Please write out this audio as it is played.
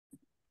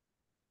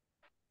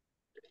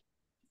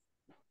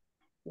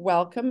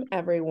welcome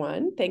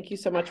everyone. Thank you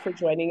so much for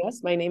joining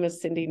us. My name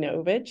is Cindy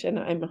Novich, and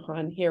I'm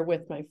on here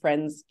with my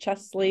friends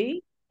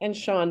Chesley and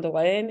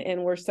Shondaland,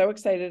 and we're so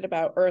excited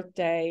about Earth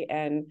Day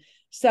and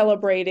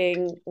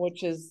celebrating,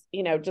 which is,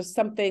 just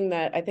something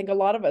that I think a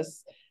lot of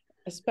us,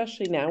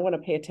 especially now, want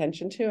to pay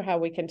attention to, how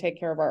we can take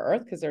care of our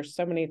Earth, because there's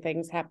so many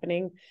things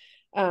happening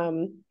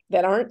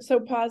that aren't so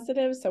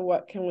positive. So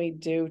what can we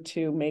do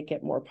to make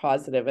it more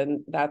positive?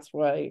 And that's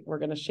why we're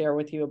going to share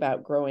with you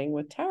about growing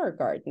with Tower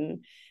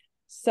Garden.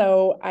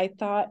 So I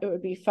thought it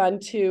would be fun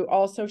to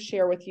also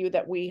share with you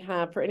that we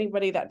have, for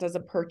anybody that does a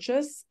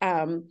purchase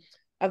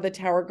of the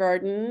Tower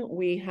Garden,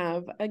 we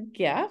have a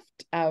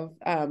gift of,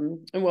 and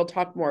we'll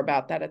talk more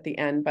about that at the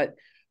end, but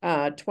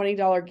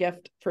 $20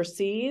 gift for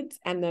seeds.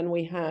 And then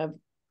we have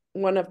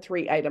one of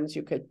 3 items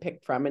you could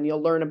pick from, and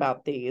you'll learn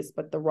about these,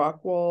 but the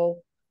rock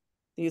wool,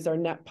 these are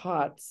net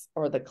pots,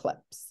 or the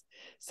clips.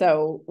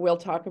 So we'll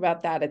talk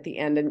about that at the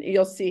end, and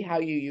you'll see how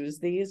you use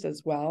these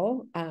as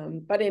well.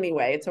 But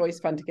anyway, it's always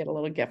fun to get a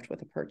little gift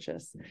with a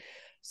purchase.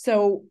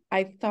 So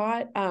I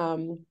thought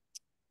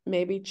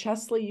maybe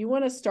Chesley, you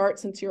want to start,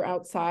 since you're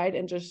outside,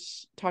 and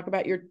just talk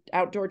about your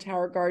outdoor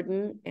Tower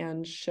Garden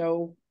and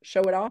show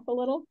it off a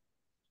little.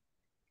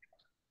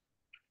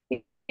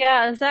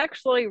 Yeah, it's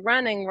actually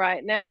running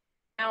right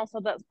now, so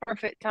that's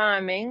perfect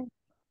timing.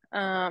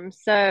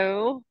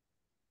 So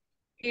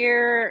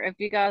here, if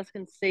you guys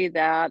can see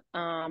that,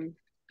 I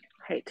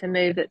hate to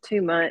move it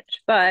too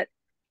much, but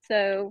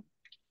so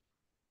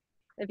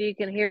if you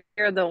can hear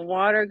the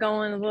water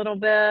going a little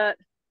bit.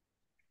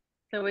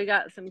 So we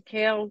got some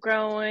kale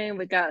growing,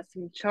 we got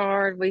some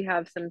chard, we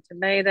have some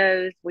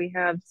tomatoes, we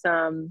have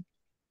some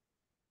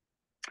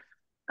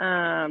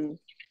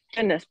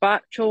goodness,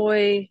 bok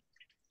choy,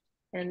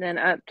 and then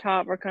up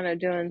top we're kind of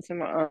doing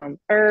some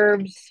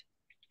herbs.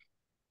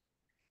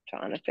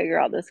 Trying to figure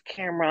out this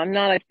camera. I'm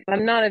not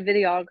a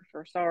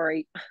videographer,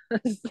 sorry.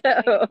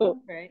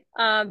 So Right.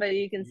 but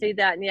you can see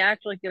that, and you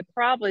actually could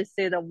probably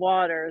see the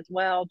water as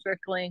well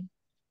trickling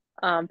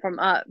from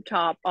up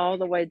top all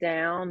the way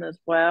down as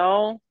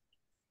well.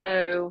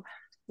 So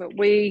but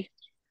we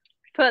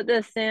put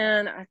this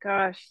in,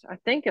 gosh, I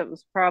think it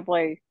was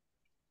probably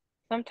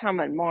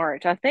sometime in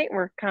March. I think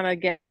we're kind of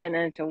getting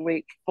into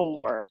week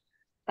 4.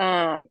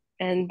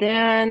 And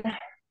then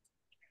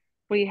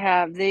we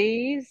have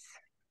these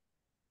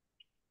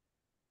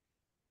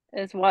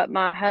is what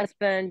my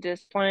husband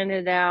just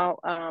planted out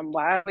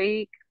last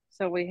week.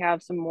 So we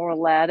have some more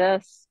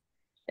lettuce.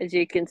 As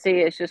you can see,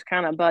 it's just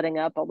kind of budding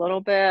up a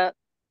little bit.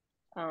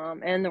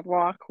 And the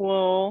rock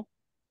wool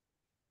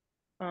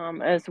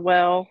as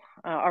well.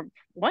 Our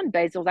one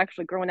basil is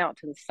actually growing out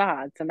to the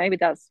side, so maybe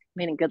that's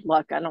meaning good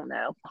luck. I don't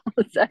know.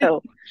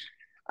 So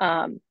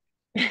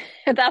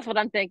that's what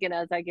I'm thinking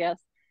as, I guess.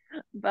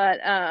 But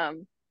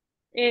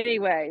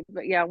anyway,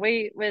 but yeah,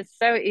 it's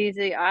so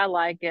easy. I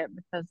like it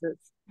because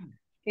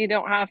you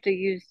don't have to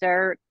use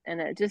dirt, and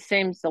it just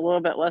seems a little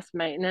bit less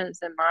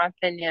maintenance in my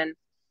opinion.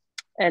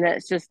 And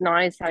it's just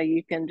nice how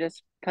you can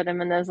just put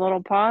them in those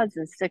little pods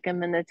and stick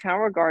them in the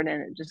tower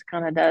garden. It just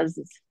kind of does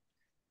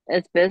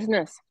its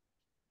business.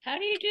 How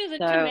do you do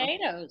the So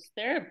tomatoes?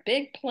 They're a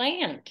big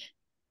plant.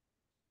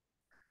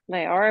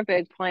 they are a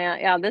big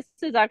plant. Yeah, this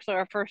is actually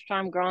our first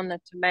time growing the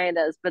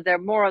tomatoes, but they're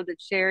more of the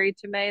cherry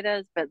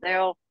tomatoes, but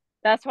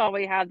that's why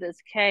we have this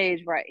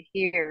cage right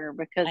here,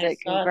 because I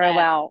it can saw grow that.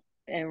 out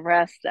and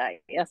rest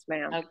day. Yes,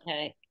 ma'am.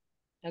 Okay.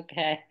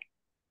 Okay.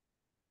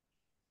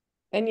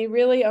 And you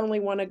really only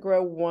want to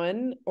grow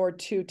 1 or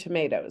 2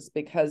 tomatoes,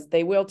 because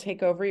they will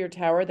take over your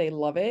tower. They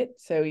love it.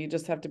 So you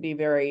just have to be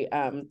very,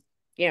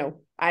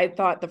 I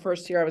thought the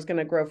first year I was going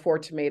to grow 4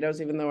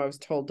 tomatoes, even though I was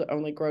told to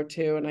only grow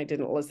 2, and I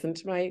didn't listen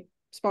to my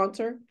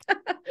sponsor,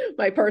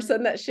 my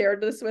person that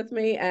shared this with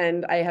me,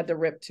 and I had to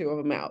rip 2 of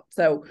them out.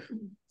 So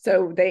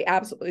they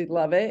absolutely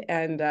love it.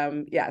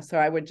 And yeah, so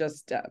I would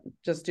just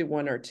do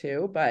 1 or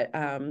 2, but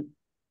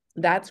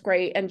that's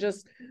great. And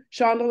just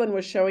Shondaland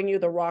was showing you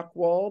the rock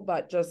wool,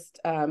 but just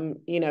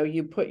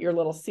you put your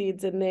little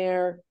seeds in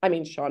there. I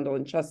mean,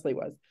 Shondaland, Chesley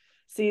was.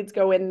 Seeds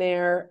go in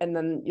there, and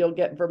then you'll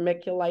get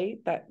vermiculite.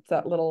 That's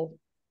that little,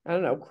 I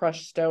don't know,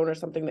 crushed stone or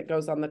something that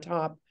goes on the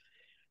top.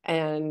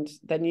 And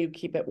then you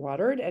keep it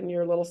watered, and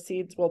your little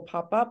seeds will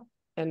pop up,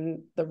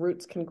 and the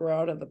roots can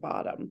grow out of the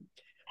bottom.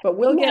 But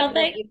we'll Well,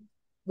 get more.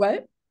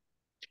 What?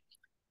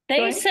 Go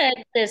they ahead. said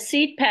the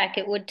seed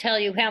packet would tell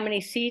you how many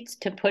seeds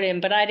to put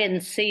in, but I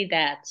didn't see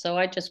that, so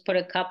I just put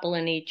a couple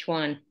in each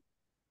one.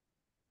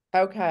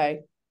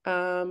 Okay.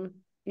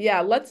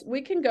 Yeah,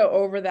 we can go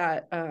over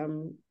that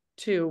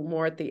too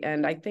more at the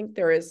end. I think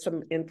there is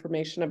some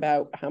information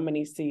about how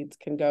many seeds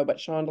can go, but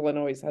Shondaland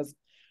always has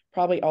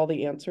probably all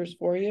the answers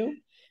for you.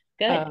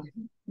 Good.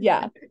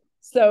 Yeah.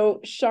 So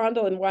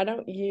Shondaland, why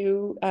don't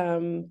you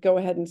go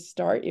ahead and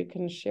start? You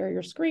can share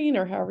your screen,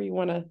 or however you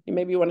want to,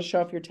 maybe you want to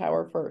show off your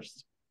tower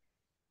first.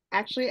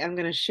 Actually, I'm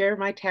going to share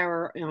my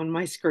tower on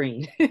my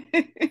screen.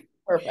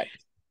 Perfect.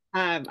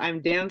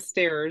 I'm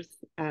downstairs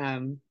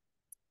in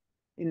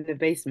the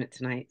basement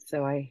tonight,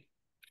 so I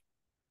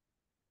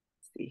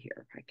see here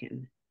if I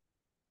can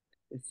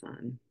put this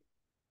on.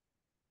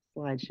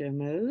 slideshow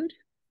mode.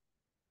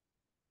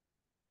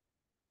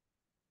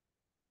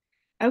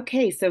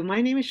 Okay, so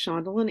my name is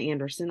Shondalyn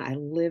Anderson. I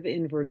live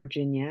in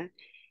Virginia,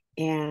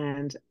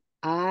 and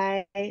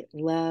I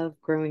love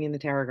growing in the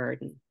tower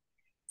garden.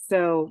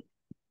 So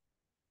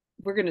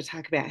we're going to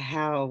talk about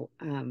how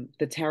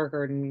the tower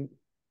garden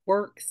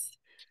works,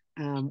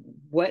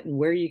 what and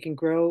where you can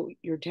grow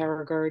your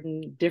tower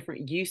garden,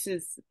 different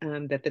uses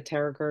that the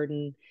tower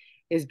garden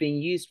is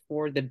being used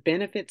for, the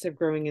benefits of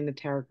growing in the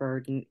tower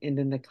garden, and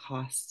then the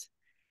cost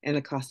and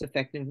the cost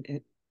effective,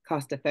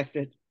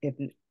 if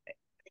I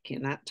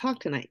cannot talk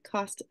tonight,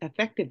 cost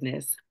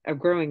effectiveness of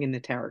growing in the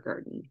tower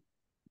garden.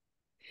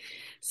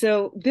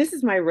 So this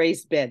is my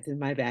raised beds in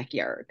my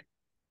backyard.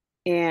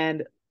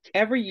 And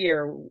every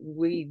year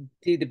we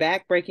do the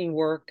backbreaking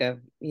work of,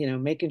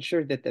 making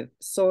sure that the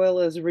soil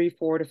is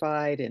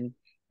refortified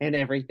and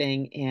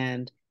everything.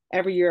 And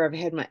every year I've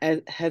had my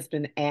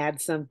husband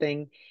add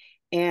something.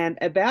 And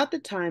about the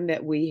time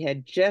that we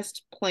had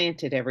just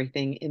planted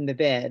everything in the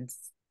beds,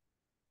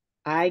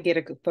 I get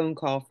a phone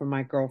call from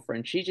my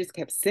girlfriend. She just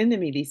kept sending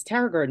me these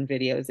tower garden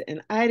videos,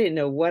 and I didn't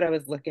know what I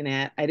was looking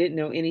at. I didn't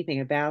know anything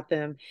about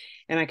them,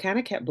 and I kind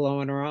of kept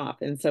blowing her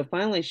off. And so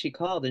finally she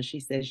called and she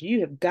says,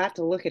 "You have got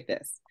to look at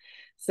this."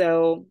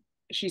 So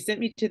she sent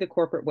me to the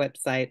corporate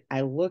website.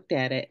 I looked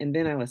at it, and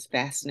then I was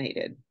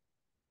fascinated.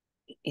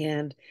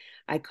 And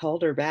I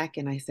called her back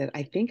and I said,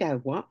 "I think I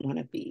want one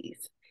of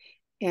these."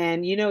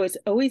 And it's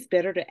always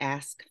better to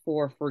ask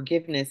for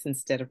forgiveness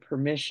instead of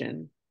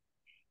permission.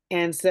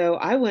 And so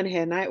I went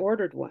ahead and I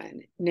ordered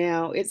one.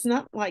 Now, it's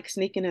not like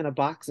sneaking in a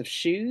box of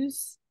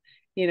shoes,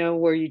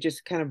 where you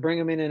just kind of bring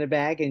them in a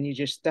bag and you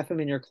just stuff them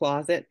in your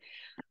closet.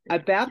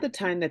 About the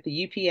time that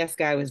the UPS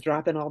guy was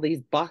dropping all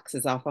these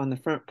boxes off on the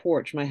front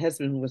porch, my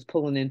husband was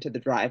pulling into the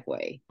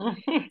driveway.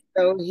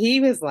 So he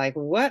was like,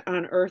 "What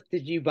on earth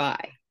did you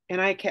buy?" And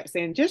I kept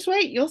saying, "Just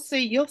wait, you'll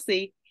see, you'll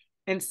see."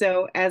 And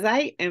so as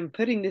I am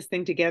putting this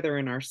thing together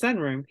in our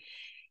sunroom,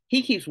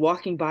 he keeps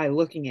walking by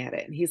looking at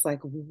it. And he's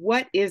like,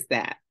 "What is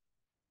that?"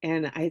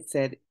 And I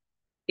said,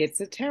 "It's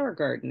a tower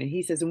garden." And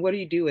he says, "And what do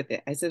you do with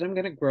it?" I said, "I'm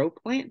going to grow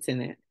plants in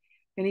it."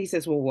 And he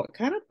says, "Well, what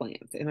kind of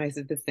plants?" And I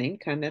said, "The same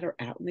kind that are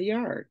out in the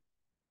yard."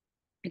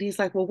 And he's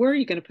like, "Well, where are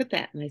you going to put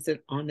that?" And I said,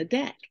 "On the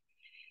deck."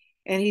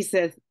 And he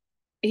says,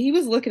 he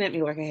was looking at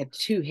me like I had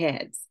two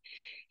heads.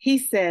 He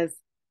says,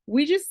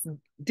 "We just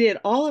did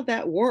all of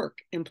that work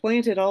and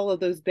planted all of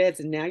those beds.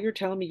 And now you're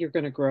telling me you're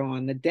going to grow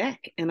on the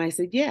deck." And I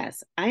said,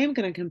 "Yes, I am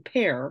going to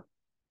compare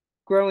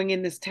growing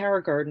in this tower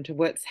garden to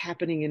what's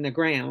happening in the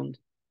ground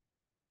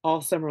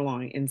all summer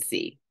long and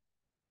see."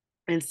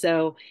 And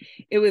so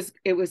it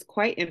was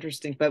quite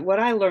interesting. But what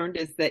I learned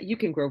is that you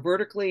can grow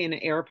vertically in an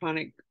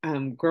aeroponic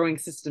growing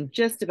system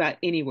just about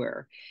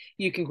anywhere.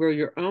 You can grow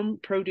your own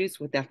produce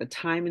without the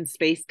time and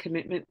space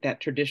commitment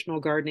that traditional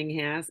gardening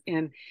has.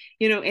 And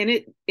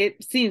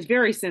it seems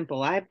very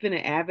simple. I've been an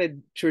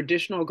avid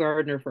traditional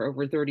gardener for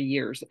over 30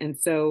 years. And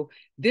so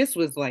this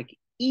was like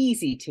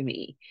easy to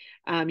me.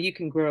 You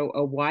can grow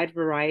a wide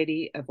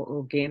variety of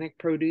organic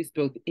produce,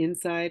 both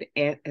inside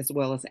as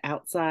well as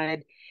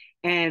outside.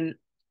 And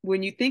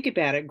when you think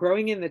about it,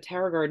 growing in the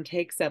tower garden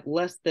takes up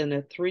less than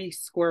a 3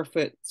 square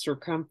foot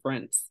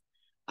circumference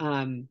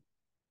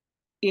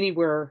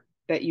anywhere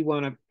that you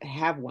want to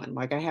have one.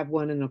 Like I have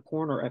one in a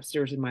corner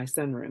upstairs in my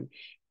sunroom.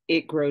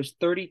 It grows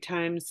 30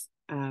 times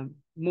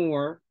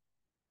more,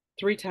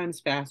 3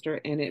 times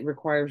faster, and it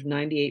requires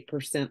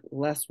 98%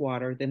 less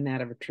water than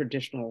that of a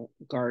traditional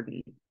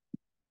garden.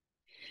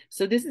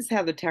 So this is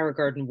how the tower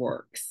garden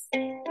works.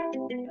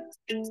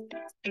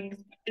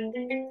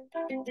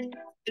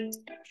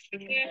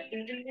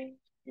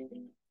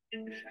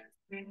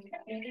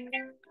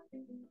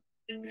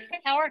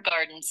 Tower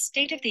Garden's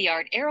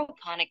state-of-the-art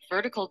aeroponic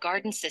vertical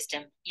garden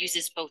system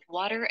uses both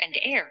water and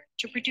air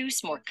to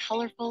produce more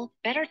colorful,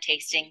 better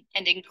tasting,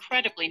 and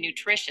incredibly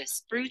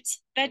nutritious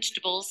fruits,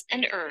 vegetables,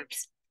 and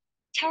herbs.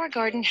 Tower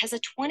Garden has a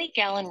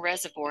 20-gallon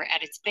reservoir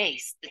at its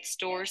base that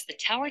stores the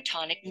Tower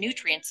Tonic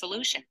nutrient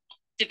solution.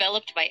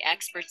 Developed by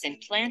experts in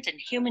plant and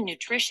human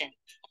nutrition,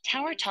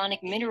 Tower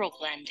Tonic Mineral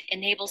Blend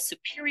enables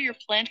superior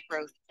plant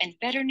growth and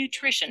better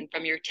nutrition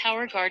from your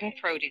Tower Garden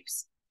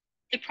produce.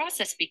 The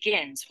process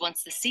begins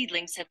once the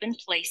seedlings have been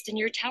placed in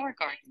your tower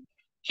garden.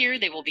 Here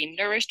they will be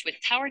nourished with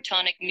Tower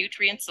Tonic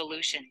nutrient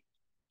solution.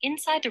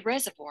 Inside the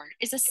reservoir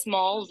is a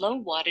small,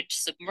 low-wattage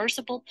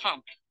submersible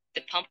pump.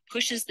 The pump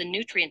pushes the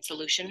nutrient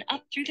solution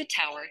up through the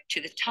tower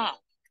to the top.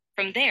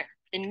 From there,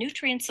 the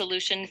nutrient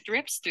solution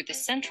drips through the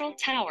central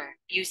tower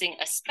using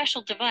a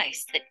special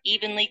device that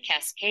evenly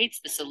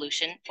cascades the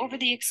solution over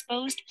the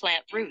exposed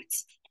plant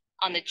roots.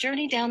 On the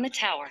journey down the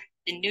tower,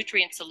 the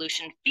nutrient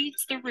solution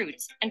feeds the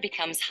roots and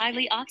becomes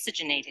highly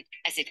oxygenated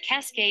as it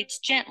cascades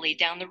gently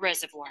down the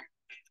reservoir.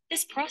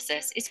 This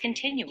process is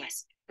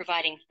continuous,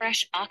 providing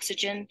fresh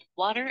oxygen,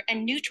 water,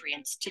 and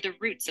nutrients to the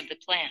roots of the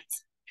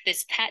plants.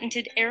 This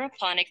patented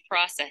aeroponic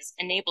process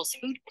enables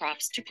food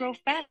crops to grow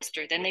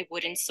faster than they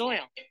would in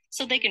soil,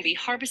 so they can be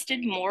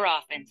harvested more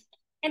often.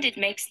 And it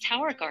makes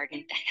Tower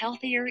Garden the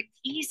healthier,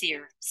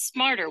 easier,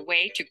 smarter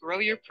way to grow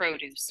your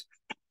produce.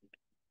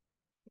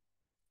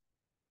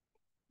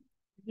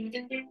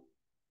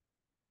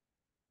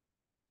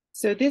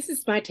 So this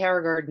is my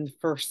Tower Garden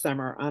first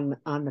summer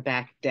on the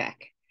back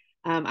deck.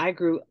 I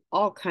grew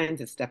all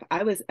kinds of stuff.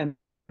 I was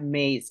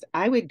amazed.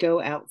 I would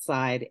go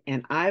outside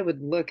and I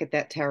would look at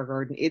that Tower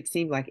Garden. It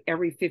seemed like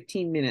every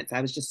 15 minutes,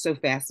 I was just so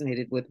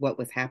fascinated with what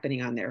was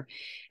happening on there.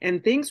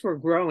 And things were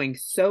growing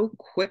so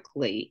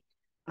quickly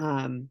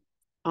on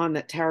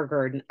that Tower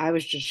Garden. I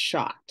was just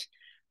shocked.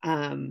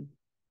 Um,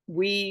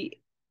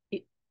 we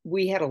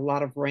we had a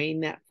lot of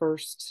rain that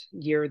first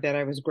year that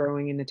I was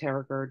growing in the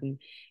Tower Garden.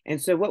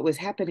 And so what was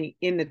happening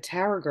in the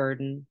Tower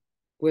Garden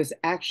was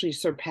actually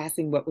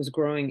surpassing what was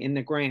growing in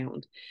the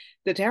ground.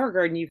 The Tower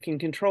Garden, you can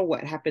control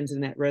what happens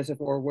in that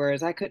reservoir,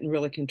 whereas I couldn't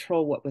really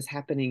control what was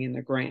happening in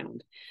the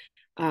ground.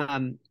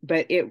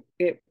 But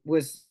it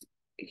was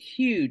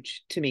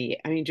huge to me.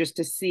 I mean, just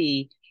to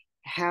see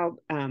how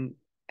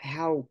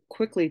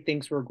quickly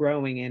things were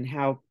growing and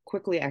how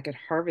quickly I could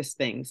harvest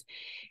things.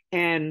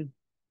 And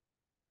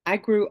I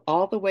grew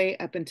all the way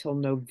up until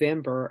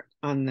November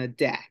on the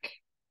deck.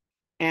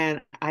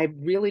 And I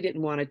really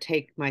didn't want to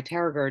take my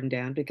Tower Garden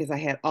down because I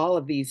had all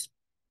of these,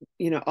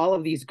 all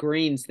of these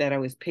greens that I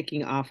was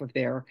picking off of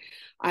there.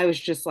 I was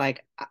just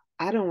like,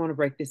 I don't want to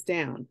break this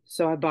down.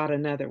 So I bought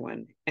another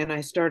one and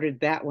I started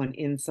that one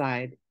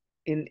inside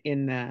in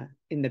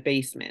the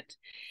basement.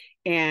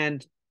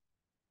 And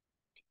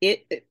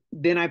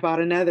then I bought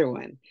another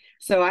one.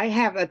 So I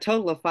have a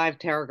total of 5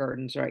 Tower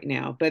Gardens right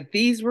now, but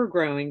these were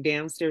growing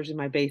downstairs in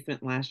my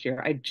basement last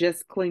year. I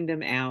just cleaned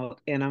them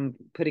out and I'm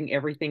putting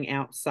everything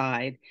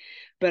outside.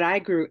 But I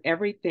grew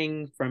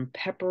everything from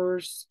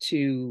peppers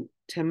to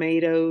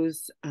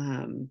tomatoes,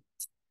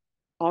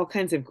 all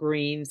kinds of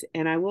greens.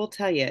 And I will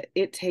tell you,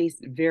 it tastes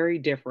very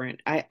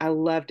different. I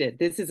loved it.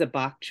 This is a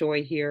bok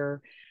choy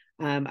here.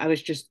 I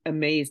was just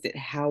amazed at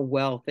how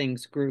well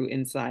things grew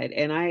inside.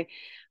 And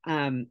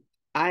um,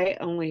 I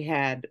only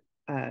had,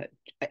 uh,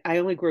 I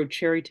only grow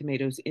cherry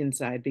tomatoes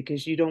inside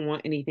because you don't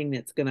want anything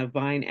that's going to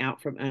vine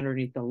out from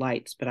underneath the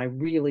lights. But I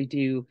really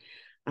do.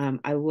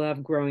 I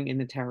love growing in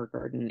the Tower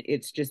Garden.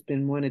 It's just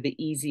been one of the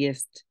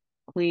easiest,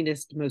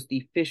 cleanest, most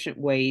efficient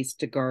ways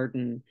to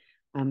garden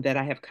that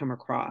I have come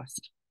across.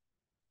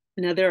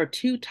 Now, there are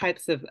 2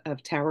 types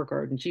of Tower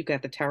Gardens. You've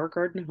got the Tower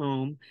Garden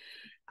Home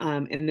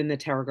and then the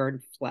Tower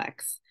Garden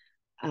Flex.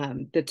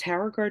 The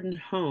Tower Garden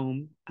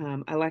Home,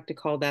 I like to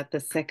call that the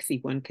sexy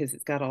one because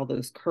it's got all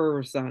those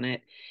curves on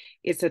it.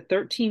 It's a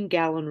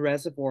 13-gallon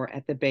reservoir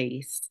at the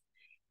base,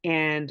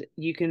 and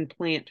you can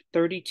plant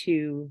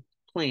 32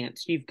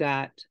 plants. You've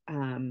got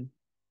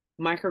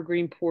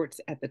microgreen ports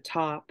at the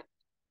top,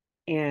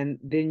 and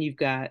then you've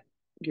got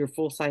your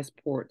full-size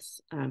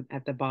ports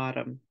at the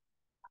bottom.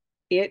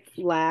 It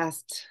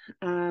lasts,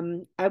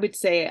 I would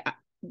say,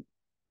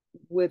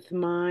 with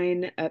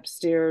mine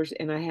upstairs,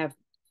 and I have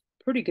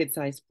pretty good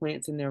sized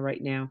plants in there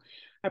right now.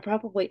 I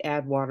probably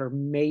add water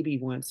maybe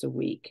once a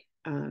week,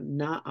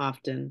 not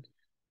often.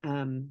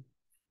 Um,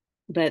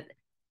 but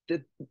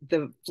the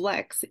the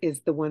flex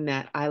is the one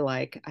that I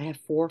like. I have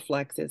 4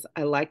 flexes.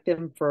 I like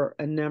them for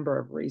a number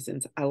of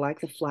reasons. I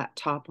like the flat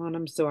top on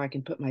them so I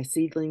can put my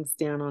seedlings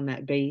down on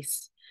that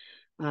base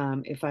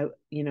if I,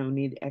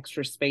 need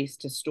extra space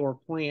to store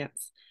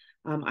plants.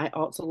 I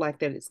also like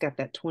that it's got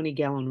that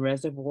 20-gallon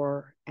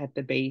reservoir at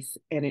the base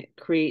and it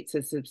creates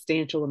a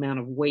substantial amount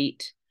of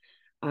weight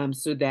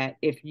so that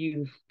if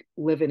you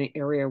live in an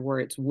area where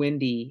it's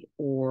windy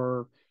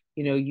or,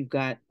 you've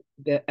got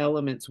the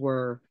elements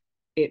where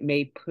it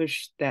may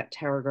push that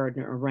Tower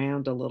Garden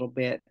around a little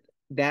bit,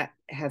 that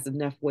has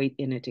enough weight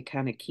in it to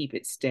kind of keep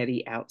it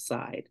steady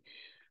outside.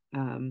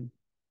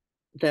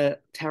 The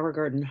Tower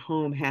Garden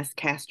Home has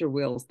caster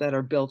wheels that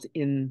are built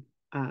in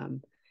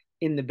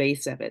the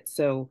base of it.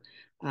 So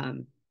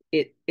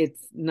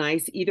it's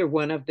nice. Either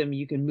one of them,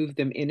 you can move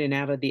them in and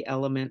out of the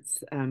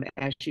elements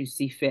as you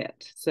see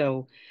fit.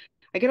 So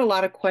I get a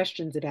lot of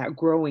questions about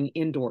growing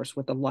indoors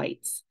with the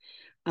lights.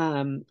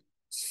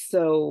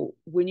 So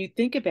when you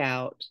think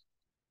about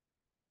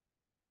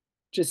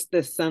just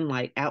the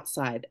sunlight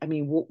outside, I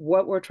mean,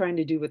 what we're trying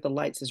to do with the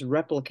lights is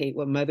replicate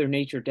what Mother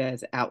Nature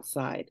does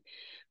outside.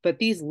 But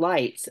these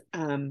lights,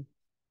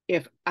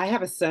 if I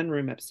have a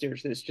sunroom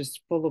upstairs that's just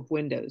full of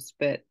windows,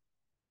 but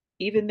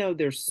even though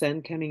there's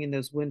sun coming in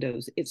those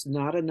windows, it's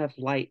not enough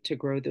light to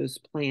grow those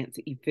plants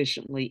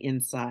efficiently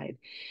inside.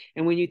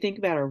 And when you think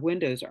about our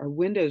windows are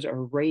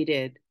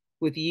rated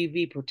with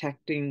UV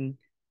protecting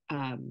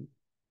uh,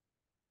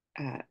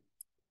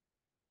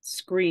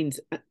 screens,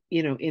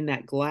 in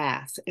that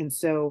glass. And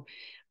so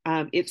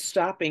it's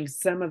stopping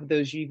some of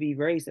those UV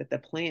rays that the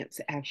plants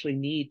actually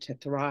need to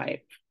thrive.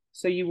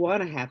 So you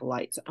want to have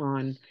lights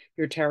on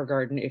your Tower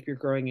Garden if you're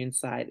growing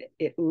inside.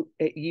 It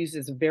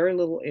uses very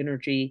little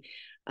energy.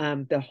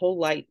 The whole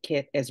light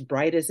kit, as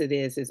bright as it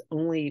is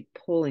only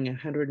pulling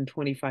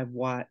 125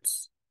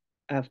 watts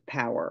of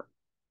power,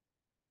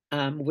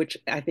 which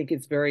I think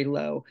is very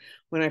low.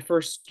 When I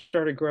first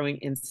started growing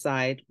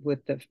inside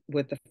with the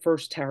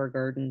first Tower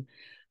Garden,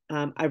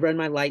 I run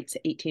my lights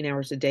 18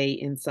 hours a day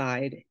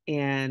inside,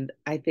 and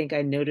I think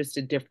I noticed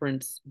a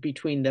difference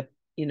between the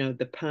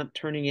pump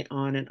turning it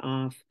on and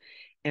off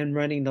and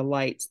running the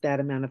lights that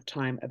amount of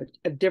time,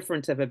 a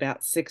difference of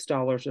about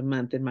 $6 a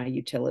month in my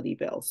utility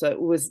bill.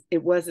 So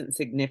it wasn't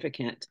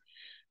significant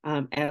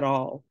at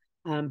all.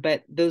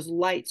 But those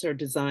lights are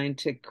designed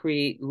to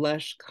create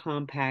lush,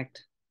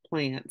 compact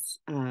plants,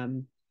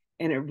 and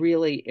it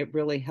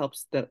really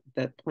helps the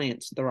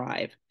plants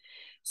thrive.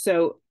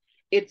 So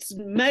it's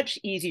much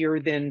easier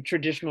than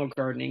traditional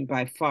gardening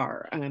by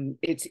far.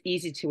 It's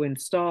easy to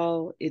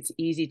install. It's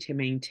easy to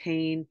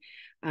maintain.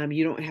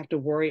 You don't have to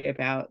worry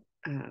about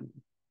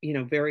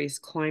various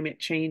climate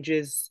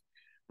changes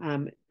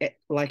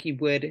like you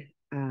would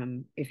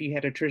if you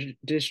had a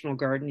traditional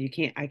garden.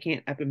 I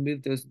can't up and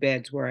move those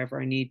beds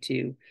wherever I need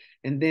to.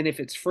 And then if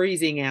it's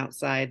freezing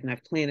outside and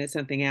I've planted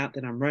something out,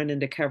 then I'm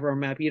running to cover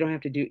them up. You don't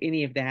have to do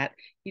any of that.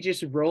 You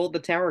just roll the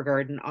tower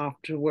garden off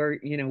to where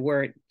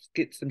it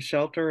gets some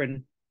shelter,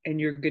 and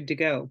you're good to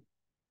go.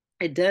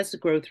 It does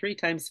grow 3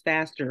 times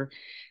faster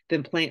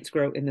than plants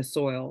grow in the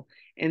soil.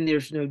 And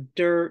there's no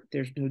dirt,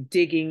 there's no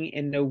digging,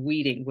 and no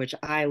weeding, which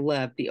I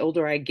love. The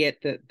older I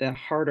get, the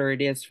harder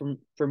it is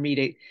for me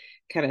to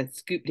kind of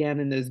scoop down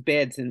in those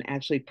beds and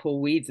actually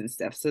pull weeds and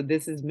stuff. So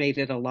this has made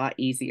it a lot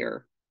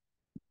easier.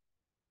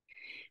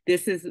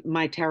 This is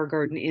my tower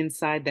garden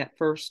inside that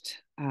first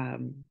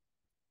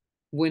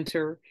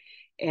winter.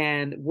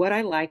 And what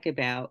I like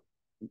about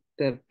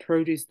the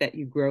produce that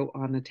you grow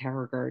on the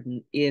tower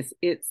garden is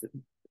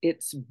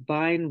it's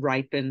vine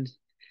ripened,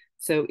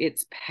 so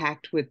it's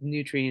packed with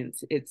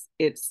nutrients.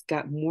 It's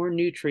got more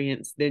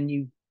nutrients than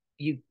you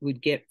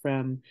would get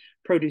from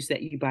produce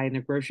that you buy in the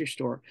grocery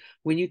store.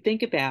 When you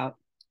think about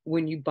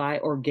when you buy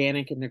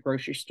organic in the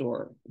grocery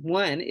store,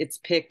 one, it's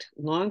picked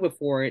long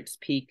before its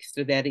peak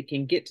so that it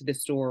can get to the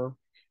store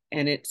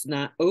and it's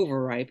not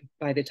overripe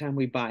by the time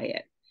we buy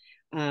it.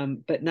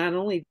 But not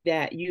only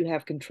that, you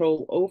have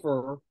control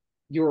over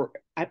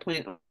I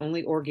plant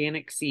only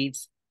organic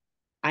seeds.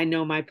 I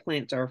know my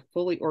plants are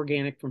fully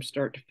organic from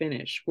start to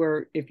finish.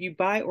 Where if you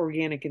buy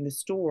organic in the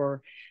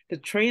store, the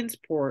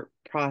transport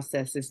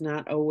process is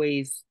not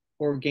always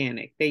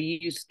organic. They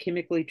use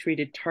chemically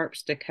treated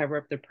tarps to cover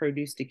up the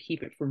produce to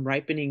keep it from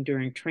ripening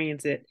during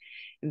transit.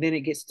 And then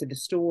it gets to the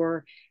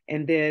store,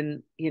 and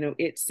then,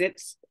 it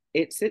sits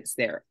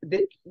there.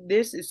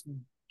 This is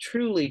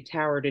truly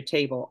tower to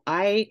table.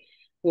 I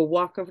will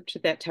walk over to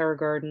that tower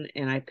garden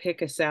and I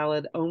pick a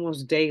salad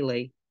almost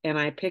daily, and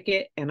I pick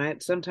it,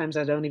 and sometimes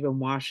I don't even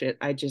wash it.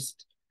 I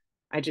just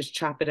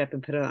chop it up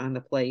and put it on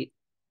the plate.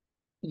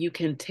 You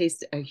can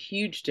taste a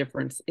huge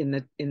difference in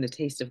the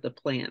taste of the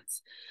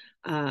plants.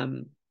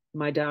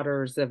 My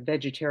daughter is a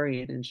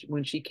vegetarian, and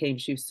when she came,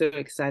 she was so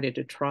excited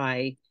to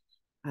try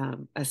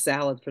a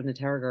salad from the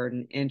tower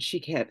garden, and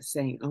she kept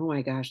saying, "Oh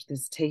my gosh,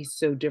 this tastes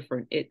so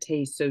different. It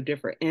tastes so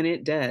different." And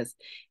it does.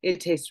 It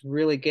tastes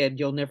really good.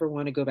 You'll never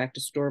want to go back to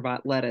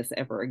store-bought lettuce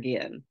ever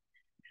again.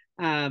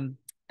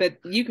 But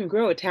you can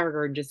grow a tower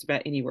garden just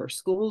about anywhere.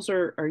 Schools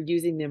are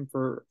using them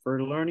for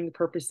learning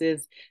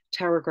purposes.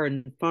 Tower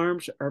garden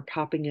farms are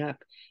popping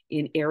up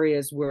in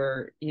areas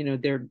where,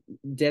 they're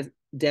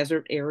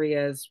desert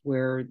areas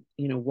where,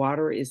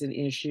 water is an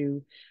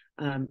issue.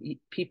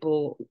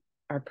 People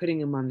are putting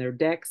them on their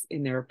decks,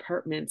 in their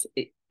apartments.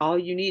 All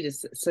you need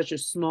is such a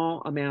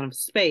small amount of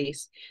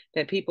space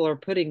that people are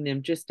putting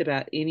them just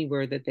about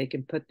anywhere that they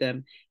can put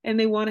them. And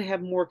they want to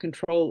have more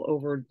control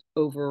over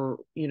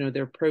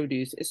their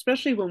produce,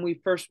 especially when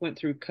we first went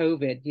through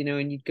COVID,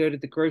 and you'd go to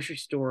the grocery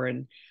store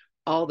and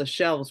all the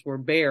shelves were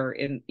bare,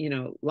 and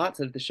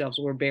lots of the shelves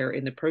were bare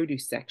in the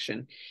produce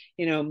section.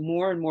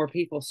 More and more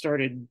people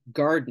started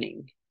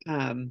gardening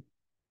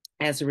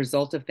as a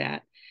result of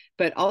that.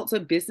 But also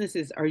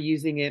businesses are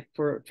using it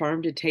for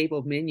farm to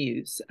table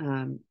menus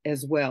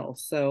as well.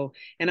 So,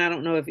 and I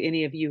don't know if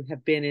any of you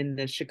have been in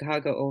the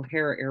Chicago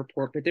O'Hare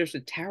Airport, but there's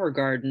a tower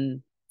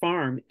garden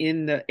farm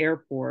in the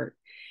airport,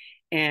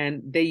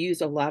 and they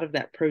use a lot of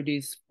that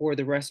produce for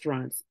the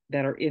restaurants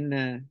that are in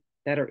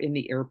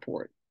the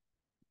airport.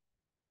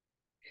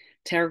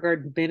 Tower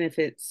garden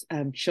benefits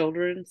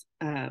children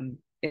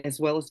as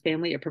well as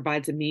family. It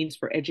provides a means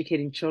for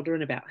educating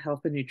children about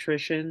health and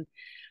nutrition.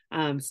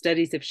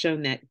 Studies have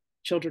shown that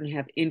children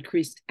have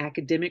increased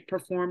academic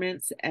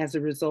performance as a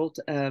result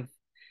of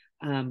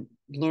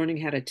learning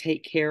how to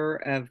take care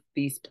of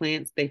these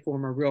plants. They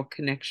form a real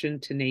connection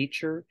to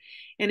nature,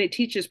 and it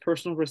teaches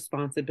personal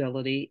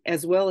responsibility,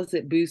 as well as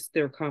it boosts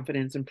their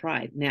confidence and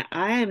pride. Now,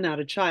 I am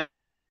not a child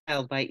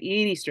by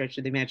any stretch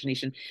of the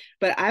imagination,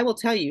 but I will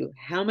tell you,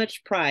 how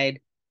much pride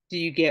do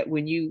you get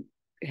when you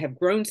have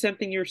grown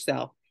something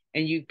yourself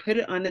and you put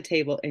it on the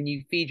table and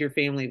you feed your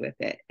family with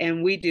it?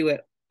 And we do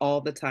it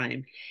all the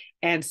time.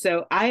 And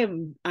so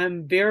I'm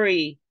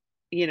very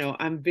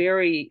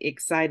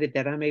excited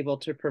that I'm able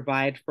to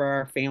provide for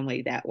our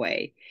family that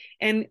way.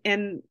 And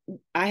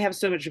I have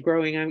so much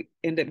growing, I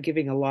end up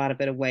giving a lot of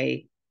it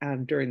away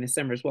during the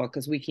summer as well,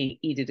 because we can't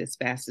eat it as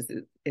fast as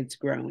it's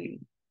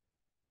growing.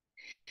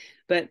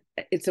 But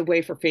it's a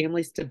way for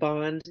families to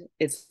bond.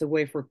 It's a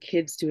way for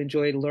kids to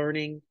enjoy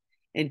learning.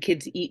 and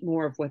kids eat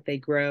more of what they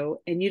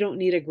grow, and you don't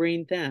need a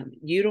green thumb.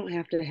 You don't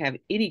have to have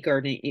any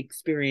gardening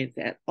experience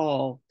at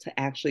all to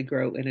actually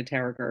grow in a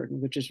tower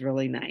garden, which is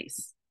really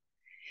nice.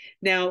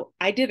 Now,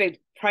 I did a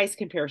price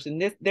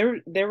comparison.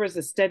 There was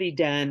a study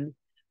done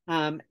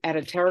at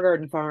a tower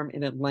garden farm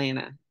in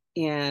Atlanta,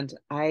 and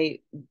I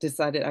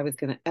decided I was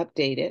going to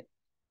update it.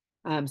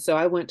 So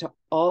I went to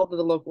all of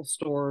the local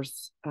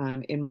stores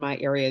in my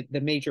area, the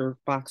major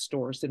box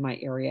stores in my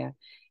area,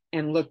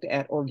 and looked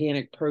at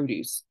organic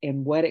produce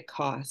and what it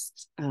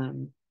costs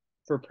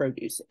for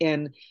produce.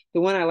 And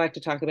the one I like to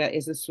talk about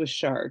is the Swiss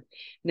chard.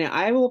 Now,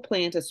 I will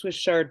plant a Swiss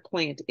chard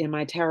plant in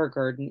my tower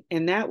garden,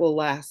 and that will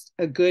last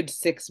a good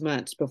 6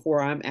 months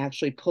before I'm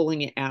actually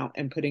pulling it out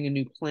and putting a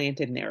new plant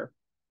in there.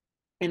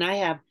 And I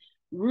have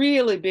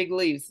really big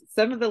leaves.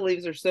 Some of the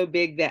leaves are so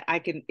big that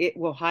it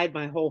will hide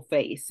my whole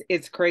face.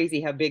 It's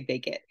crazy how big they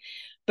get.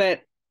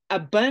 But a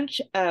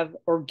bunch of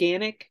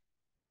organic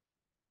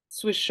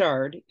Swiss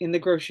chard in the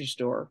grocery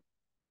store,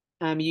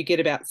 you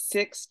get about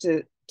 6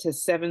 to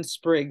 7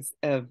 sprigs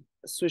of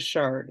Swiss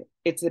chard.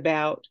 It's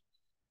about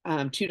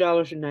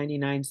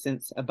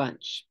 $2.99 a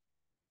bunch.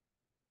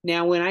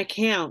 Now, when I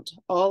count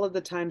all of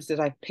the times that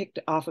I've picked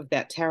off of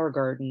that tower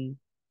garden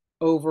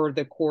over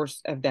the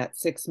course of that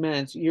 6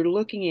 months, you're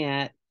looking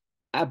at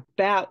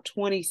about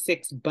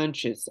 26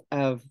 bunches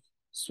of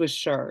Swiss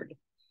chard.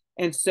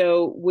 And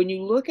so when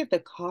you look at the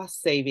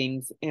cost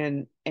savings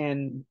and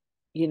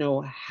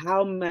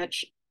how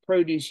much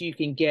produce you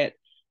can get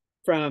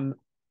from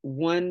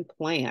one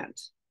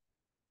plant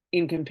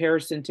in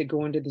comparison to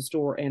going to the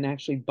store and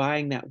actually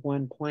buying that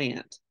one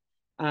plant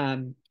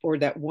or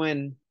that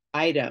one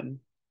item,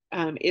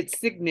 it's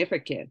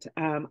significant.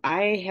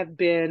 I have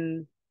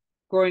been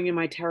growing in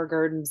my tower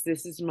gardens.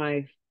 This is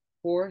my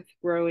 4th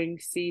growing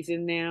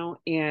season now.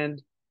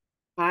 And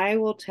I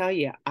will tell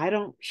you, I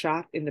don't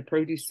shop in the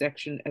produce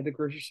section of the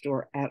grocery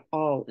store at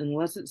all,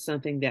 unless it's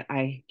something that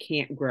I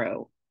can't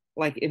grow,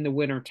 like in the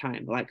winter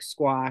time, like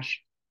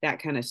squash, that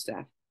kind of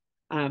stuff.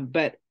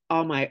 But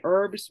all my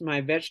herbs,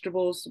 my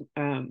vegetables,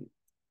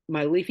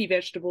 my leafy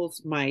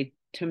vegetables, my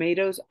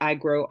tomatoes, I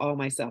grow all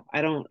myself.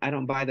 I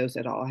don't buy those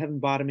at all. I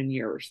haven't bought them in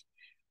years.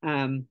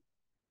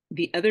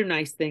 The other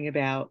nice thing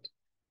about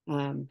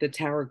the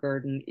tower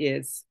garden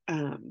is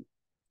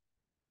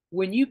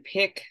when you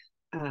pick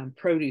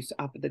produce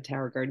off of the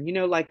tower garden,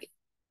 like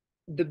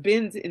the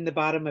bins in the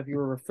bottom of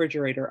your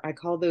refrigerator, I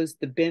call those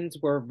the bins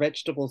where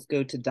vegetables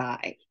go to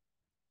die.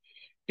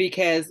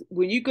 Because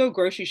when you go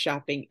grocery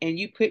shopping and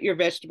you put your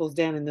vegetables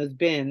down in those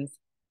bins,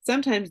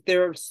 sometimes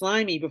they're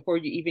slimy before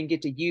you even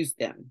get to use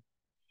them.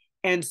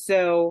 And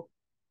so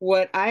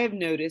what I have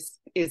noticed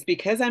is,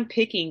 because I'm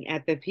picking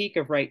at the peak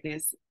of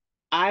ripeness,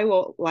 I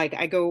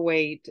go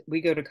away, we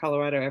go to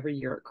Colorado every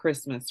year at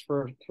Christmas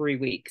for 3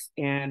 weeks,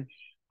 and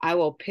I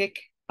will pick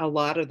a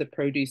lot of the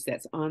produce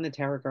that's on the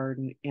tower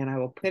garden, and I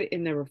will put it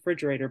in the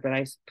refrigerator, but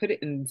I put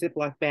it in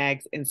Ziploc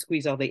bags and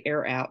squeeze all the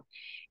air out.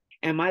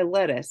 And my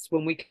lettuce,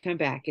 when we come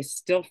back, is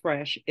still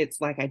fresh. It's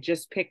like I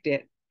just picked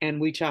it, and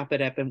we chop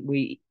it up and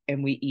we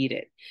eat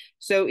it.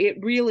 So it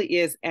really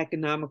is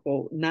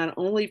economical, not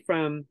only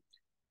from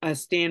a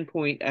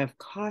standpoint of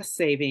cost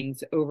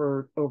savings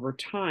over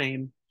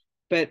time,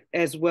 but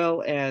as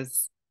well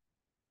as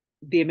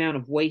the amount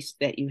of waste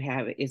that you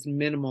have is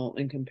minimal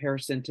in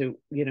comparison to,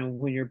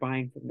 when you're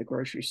buying from the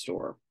grocery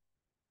store.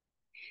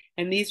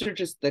 And these are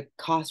just the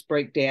cost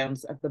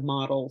breakdowns of the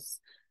models,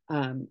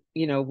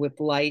 with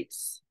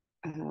lights.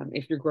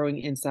 If you're growing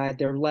inside,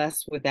 they're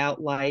less without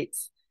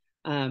lights.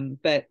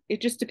 But it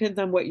just depends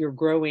on what your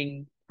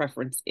growing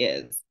preference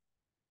is.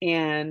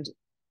 And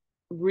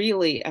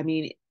really, I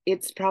mean,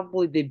 it's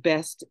probably the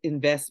best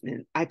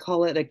investment. I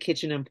call it a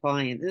kitchen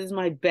appliance. This is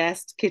my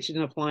best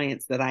kitchen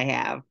appliance that I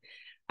have.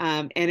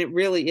 And it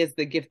really is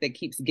the gift that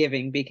keeps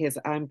giving, because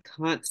I'm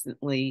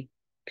constantly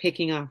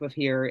picking off of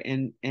here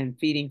and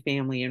feeding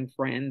family and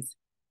friends.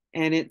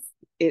 And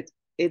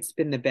it's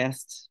been the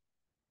best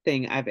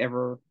thing I've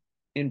ever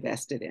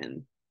invested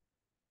in.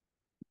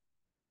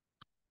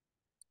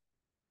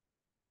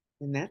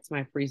 And that's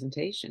my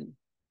presentation.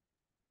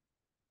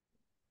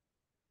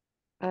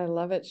 I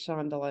love it,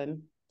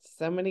 Shondaland.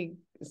 So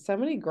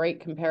many great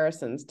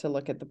comparisons to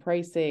look at the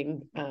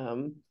pricing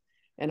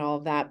and all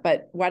of that.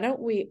 But why don't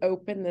we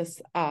open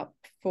this up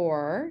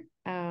for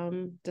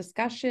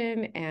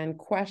discussion and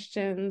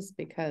questions,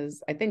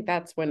 because I think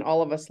that's when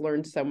all of us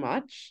learn so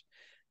much.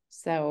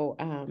 So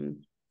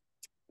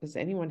does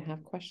anyone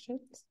have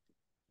questions?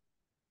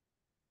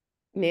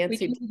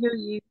 Nancy, We can hear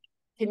you.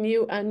 Can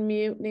you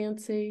unmute,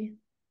 Nancy?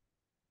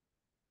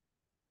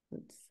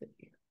 Let's see.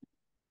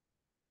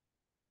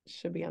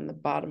 Should be on the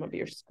bottom of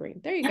your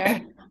screen. There you go.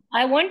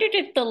 I wondered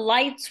if the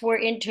lights were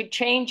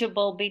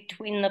interchangeable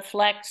between the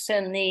Flex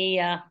and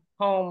the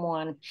home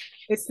one.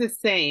 It's the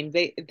same.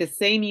 The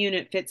same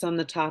unit fits on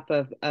the top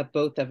of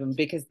both of them,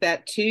 because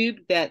that tube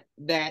that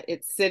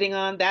it's sitting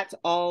on, that's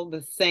all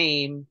the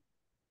same.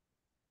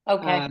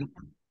 Okay.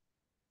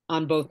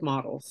 On both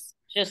models.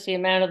 Just the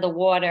amount of the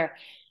water.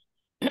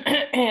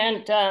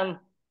 And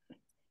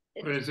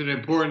But is it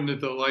important that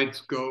the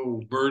lights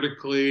go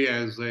vertically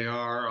as they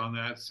are on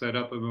that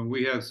setup? I mean,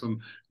 we have some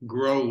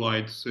grow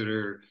lights that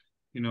are,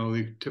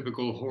 the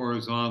typical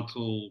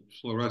horizontal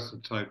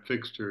fluorescent type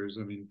fixtures.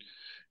 I mean,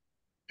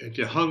 if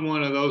you hung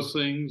one of those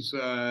things,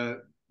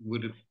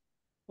 would it?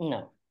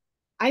 No.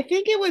 I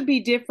think it would be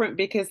different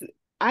because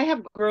I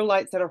have grow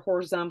lights that are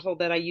horizontal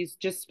that I use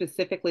just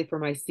specifically for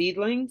my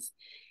seedlings.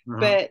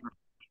 But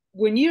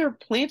when you're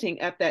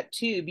planting up that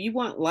tube, you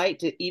want light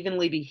to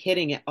evenly be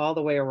hitting it all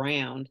the way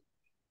around.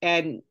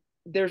 And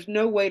there's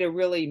no way to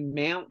really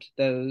mount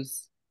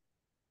those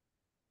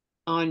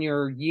on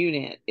your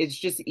unit. It's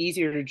just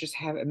easier to just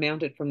have it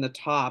mounted from the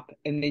top,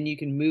 and then you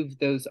can move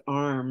those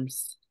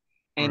arms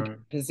and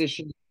Right.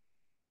 position.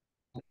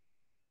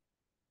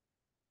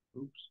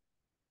 Oops.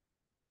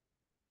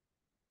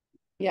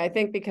 Yeah, I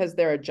think because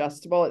they're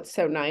adjustable, it's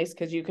so nice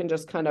because you can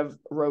just kind of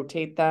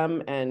rotate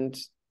them. And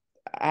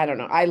I don't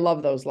know. I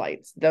love those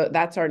lights.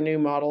 That's our new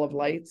model of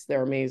lights.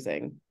 They're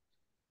amazing.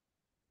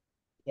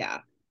 Yeah.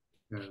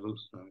 Yeah, it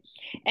looks nice.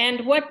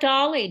 And what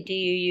dolly do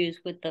you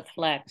use with the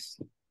flex?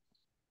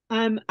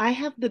 I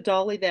have the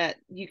dolly that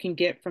you can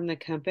get from the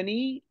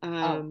company.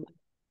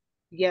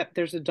 Yep,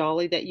 there's a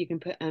dolly that you can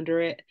put under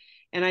it.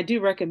 And I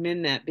do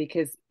recommend that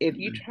because if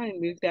you try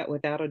and move that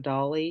without a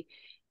dolly,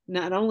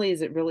 not only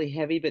is it really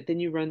heavy, but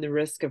then you run the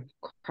risk of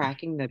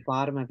cracking the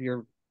bottom of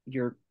your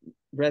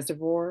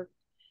reservoir.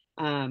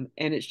 And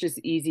it's just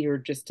easier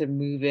just to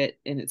move it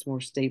and it's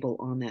more stable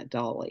on that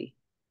dolly.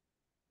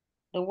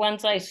 The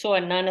ones I saw,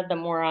 none of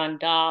them were on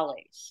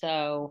dolly.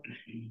 So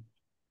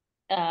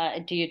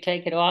do you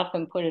take it off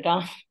and put it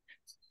on?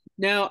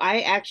 No,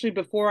 I actually,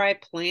 before I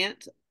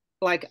plant,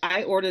 like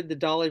I ordered the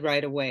dolly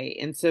right away.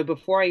 And so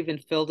before I even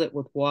filled it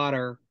with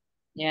water,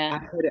 Yeah.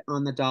 I put it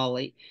on the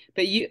dolly.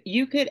 But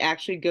you could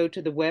actually go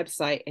to the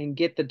website and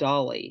get the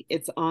dolly.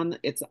 It's on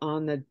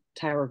the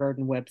Tower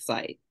Garden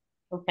website.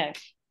 Okay.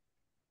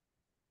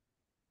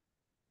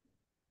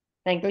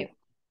 Thank you.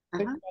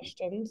 Good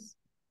questions.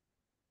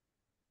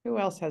 Who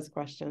else has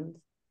questions?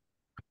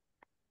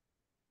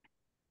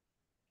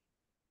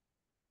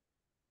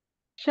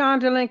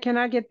 Shondaland, can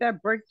I get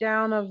that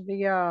breakdown of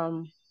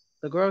the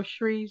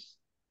groceries,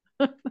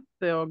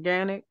 the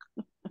organic?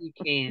 You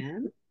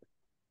can.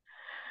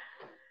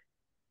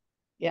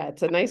 Yeah,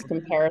 it's a nice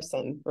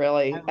comparison,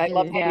 really. I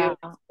love how Yeah, you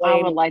I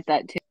explain. would like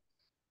that too.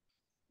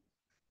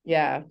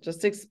 Yeah,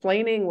 just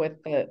explaining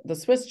with the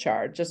Swiss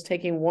chart, just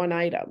taking one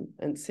item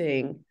and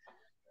seeing,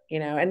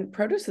 and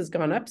produce has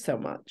gone up so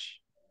much,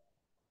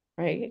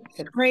 right?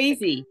 It's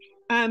crazy.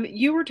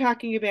 You were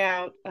talking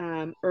about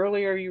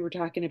earlier, you were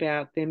talking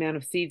about the amount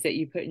of seeds that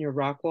you put in your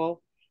rock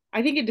wall.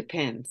 I think it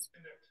depends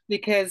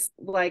because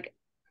like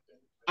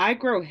I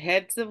grow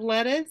heads of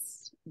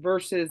lettuce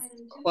versus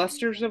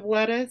clusters of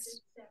lettuce.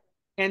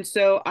 And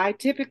so I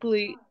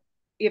typically,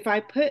 if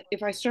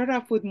I start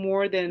off with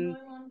more than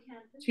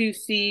two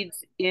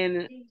seeds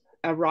in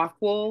a rock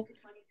wool,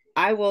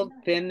 I will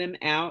thin them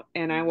out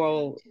and I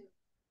will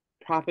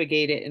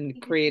propagate it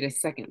and create a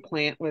second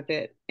plant with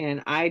it.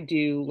 And I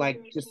do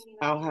like just,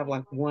 I'll have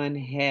like one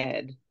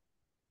head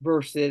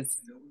versus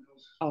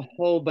a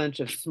whole bunch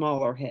of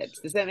smaller heads.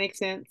 Does that make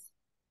sense?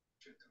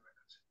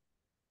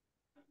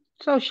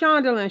 So,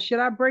 Shondaland, should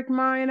I break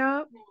mine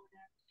up?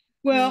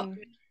 Well,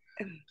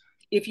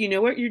 if you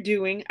know what you're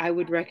doing, I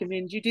would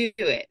recommend you do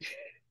it.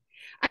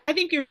 I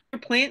think your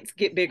plants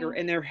get bigger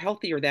and they're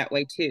healthier that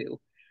way too.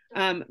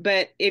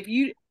 But if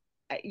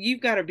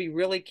you've got to be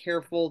really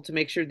careful to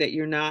make sure that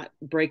you're not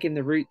breaking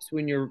the roots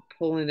when you're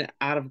pulling it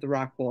out of the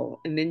rock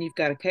wool. And then you've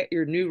got to cut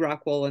your new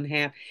rock wool in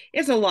half.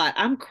 It's a lot.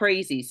 I'm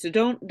crazy. So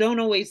don't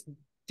always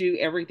do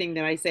everything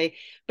that I say.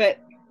 But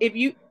if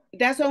you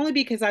that's only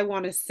because I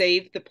want to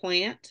save the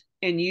plant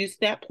and use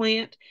that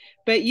plant.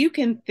 But you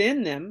can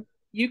thin them.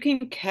 You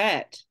can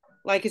cut.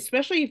 Like,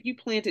 especially if you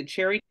planted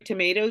cherry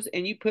tomatoes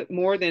and you put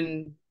more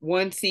than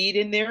one seed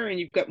in there and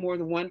you've got more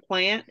than one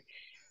plant,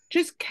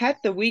 just cut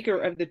the weaker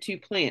of the two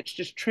plants.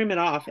 Just trim it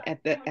off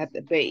at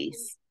the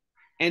base.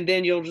 And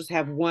then you'll just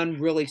have one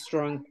really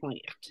strong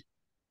plant.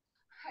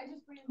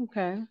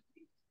 Okay.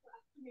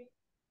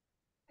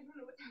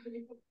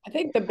 I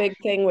think the big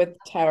thing with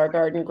Tower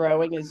Garden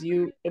growing is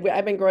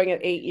I've been growing it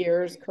 8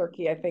 years.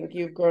 Kirky, I think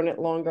you've grown it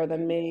longer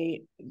than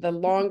me. The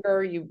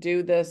longer you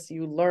do this,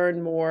 you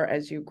learn more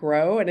as you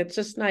grow. And it's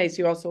just nice.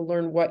 You also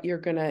learn what you're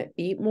going to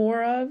eat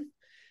more of.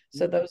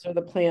 So those are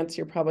the plants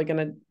you're probably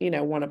going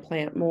to, want to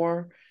plant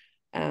more.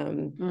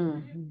 And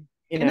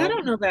I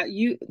don't know about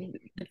you,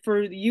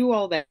 for you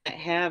all that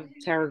have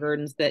Tower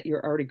Gardens that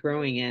you're already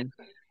growing in,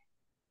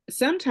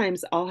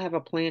 sometimes I'll have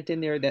a plant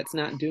in there that's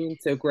not doing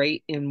so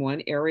great in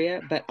one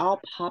area, but I'll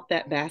pop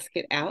that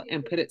basket out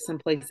and put it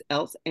someplace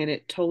else and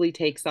it totally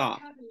takes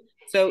off.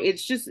 So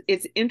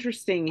it's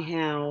interesting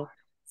how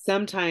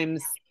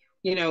sometimes,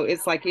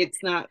 it's like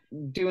it's not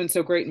doing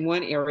so great in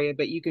one area,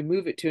 but you can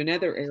move it to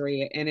another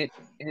area and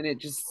it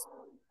just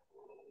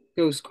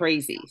goes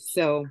crazy.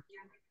 So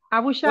I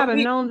wish I'd have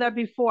known that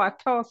before I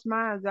tossed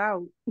mine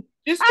out.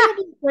 just don't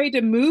be afraid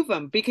to move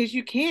them because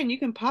you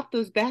can pop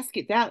those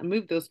baskets out and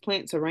move those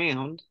plants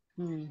around.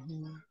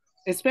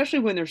 especially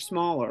when they're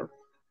smaller.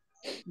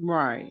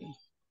 Right.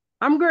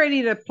 I'm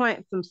ready to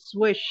plant some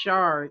Swiss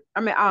chard.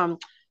 I mean,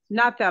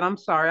 not that. I'm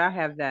sorry. I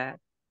have that.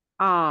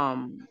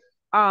 Um,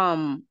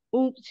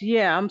 oops.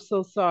 Yeah, I'm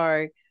so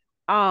sorry.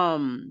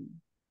 Um,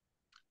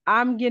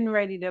 I'm getting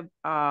ready to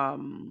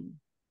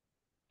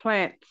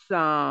plant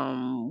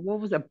some. What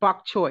was it?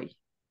 Bok choy.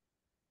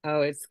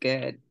 Oh, it's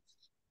good.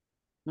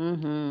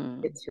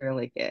 Mm-hmm. It's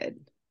really good.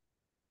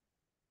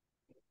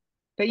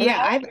 But And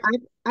yeah,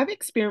 I've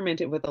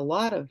experimented with a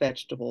lot of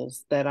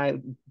vegetables that I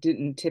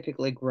didn't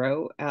typically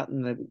grow out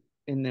in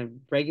the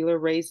regular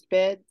raised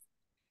beds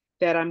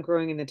that I'm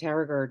growing in the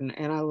tower garden,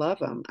 and I love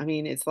them. I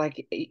mean, it's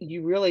like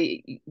you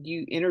really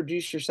you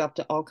introduce yourself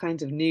to all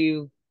kinds of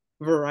new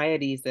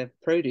varieties of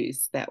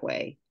produce that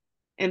way,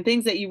 and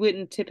things that you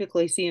wouldn't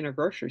typically see in a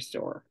grocery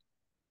store.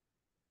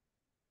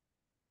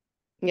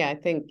 yeah, I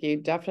think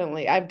I've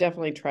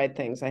definitely tried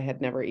things I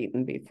had never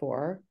eaten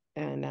before.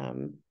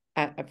 And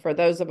for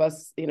those of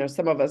us,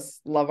 some of us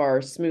love our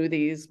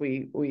smoothies.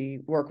 We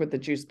work with the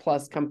Juice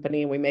Plus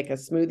company and we make a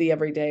smoothie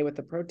every day with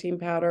the protein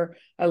powder.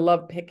 I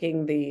love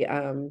picking the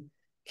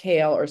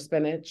kale or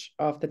spinach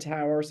off the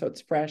tower so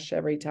it's fresh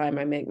every time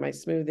I make my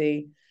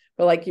smoothie.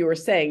 But like you were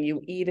saying, you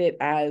eat it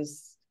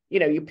as,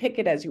 you pick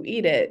it as you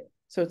eat it.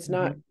 So it's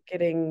not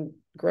getting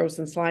gross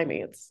and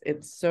slimy.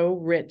 It's so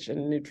rich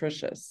and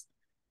nutritious.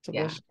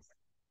 Yeah. Delicious.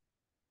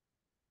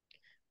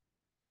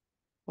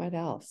 What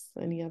else?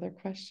 Any other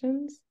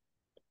questions?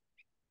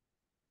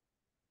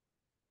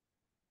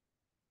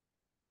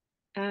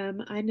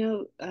 I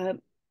know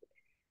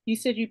you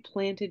said you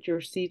planted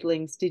your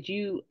seedlings. Did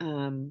you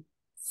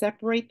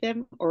separate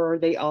them or are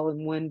they all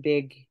in one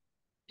big?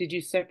 Did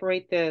you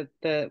separate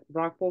the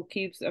rock wool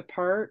cubes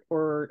apart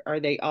or are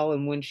they all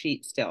in one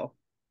sheet still?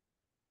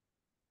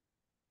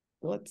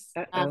 Let's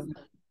Uh-oh.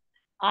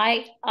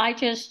 I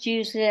just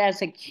use it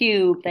as a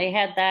cube. They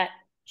had that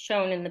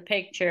shown in the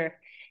picture,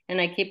 and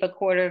I keep a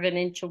quarter of an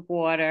inch of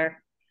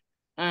water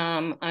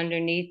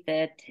underneath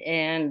it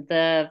and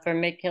the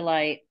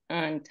vermiculite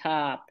on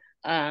top.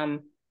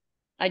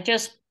 I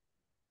just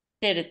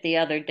did it the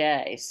other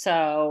day.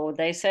 So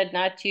they said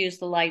not to use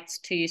the lights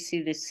till you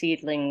see the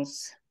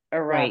seedlings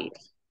Right,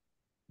 erupt.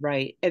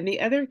 right. And the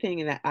other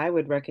thing that I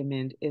would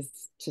recommend is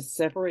to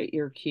separate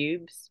your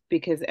cubes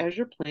because as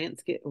your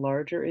plants get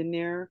larger in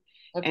there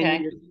and Okay.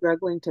 you're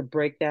struggling to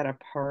break that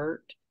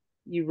apart,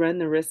 you run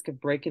the risk of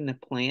breaking the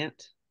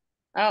plant.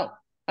 Oh,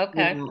 You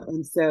okay. know,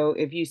 and so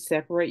if you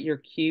separate your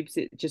cubes,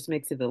 it just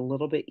makes it a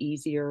little bit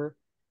easier,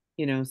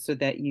 so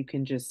that you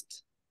can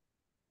just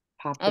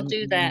pop I'll them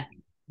do in. that.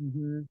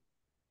 Hmm.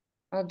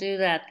 I'll do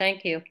that.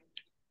 Thank you.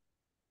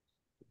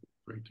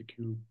 Break the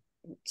cube.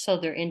 So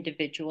they're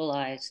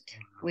individualized.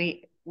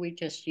 We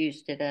just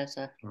used it as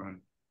a Right.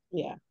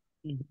 yeah.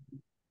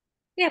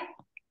 yep.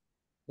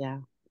 Yeah.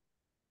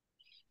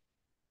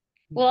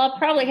 Well, I'll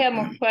probably have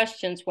more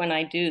questions when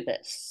I do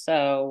this.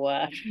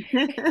 So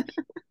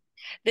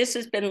this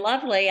has been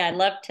lovely. I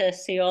love to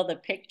see all the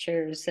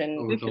pictures Oh,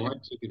 and with the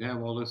lights, you could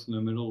have all this in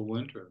the middle of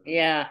winter.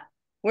 yeah.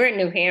 We're in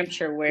New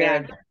Hampshire Yeah.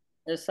 where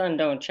the sun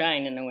don't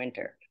shine in the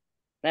winter.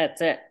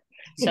 That's it.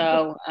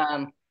 So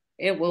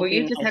it will Well, be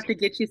you just nice. have to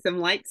get you some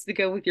lights to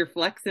go with your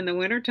flex in the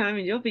wintertime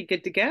and you'll be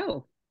good to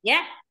go.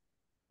 Yeah,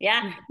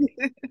 yeah,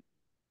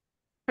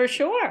 for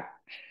sure.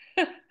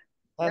 That's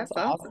That's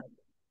awesome. awesome.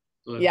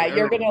 So Yeah, for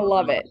you're gonna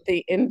love aeroponics, it.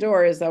 The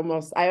indoor is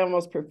I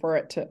almost prefer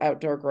it to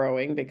outdoor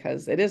growing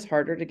because it is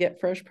harder to get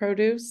fresh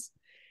produce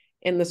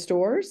in the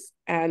stores.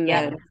 And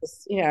Yeah.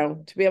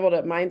 then, to be able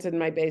to, mine's in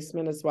my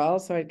basement as well.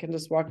 So I can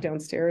just walk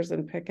downstairs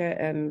and pick it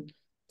and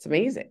it's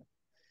amazing.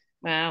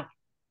 Wow.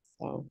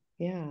 So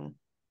yeah.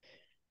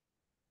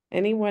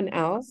 Anyone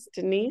else?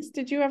 Denise,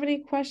 did you have any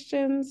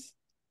questions?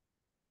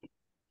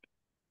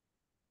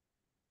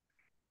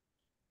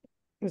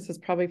 This is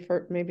probably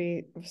for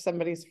maybe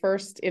somebody's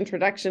first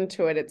introduction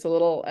to it. It's a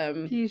little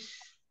She's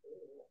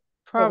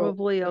over.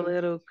 probably a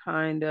little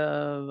kind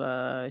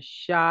of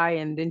shy,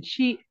 and then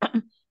she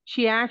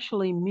she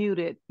actually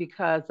muted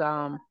because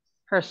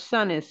her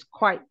son is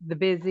quite the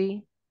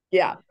busy.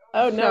 Yeah.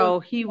 Oh no, it's So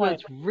he fine.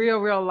 was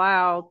real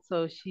loud.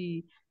 So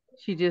she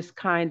just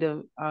kind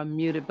of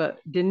muted. But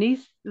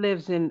Denise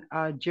lives in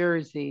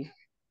Jersey,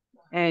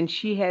 and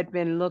she had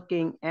been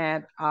looking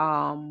at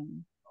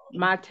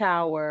my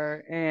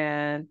tower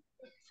and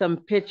some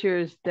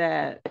pictures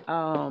that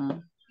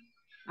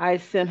I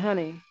sent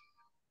honey,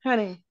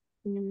 can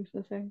you read for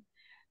a second?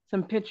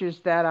 Some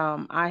pictures that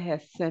I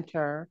had sent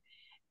her,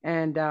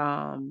 and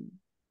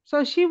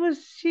so she was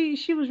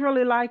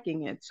really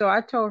liking it. So I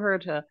told her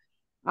to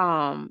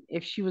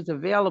if she was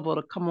available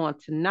to come on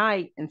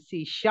tonight and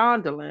see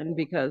Shondelyn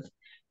because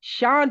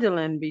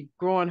Shondelyn be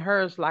growing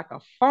hers like a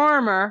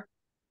farmer.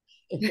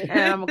 and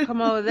I'm gonna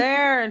come over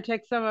there and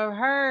take some of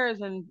hers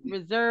and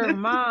reserve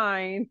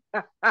mine.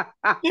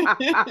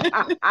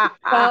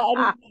 Well,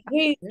 and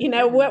we,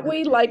 what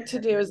we like to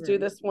do is do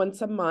this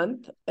once a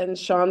month, and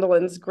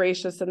Shondalin's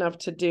gracious enough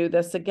to do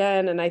this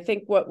again. And I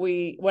think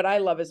what I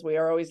love is we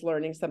are always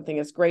learning something.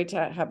 It's great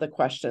to have the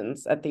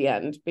questions at the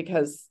end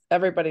because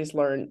everybody's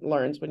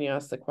learns when you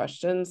ask the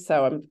questions.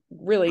 So I'm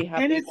really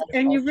happy.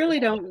 And you really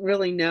don't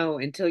really know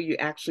until you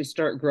actually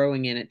start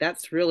growing in it.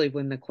 That's really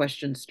when the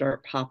questions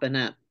start popping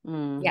up.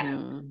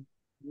 Yeah.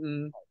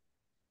 Mm.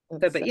 So,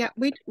 but yeah,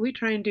 we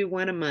try and do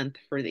one a month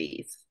for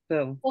these.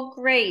 So, well,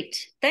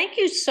 great. Thank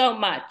you so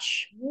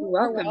much.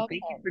 You're welcome.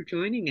 Thank you for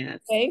joining us.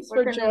 Thanks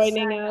for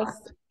joining us,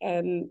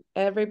 and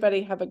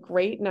everybody have a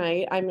great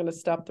night. I'm going to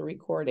stop the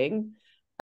recording.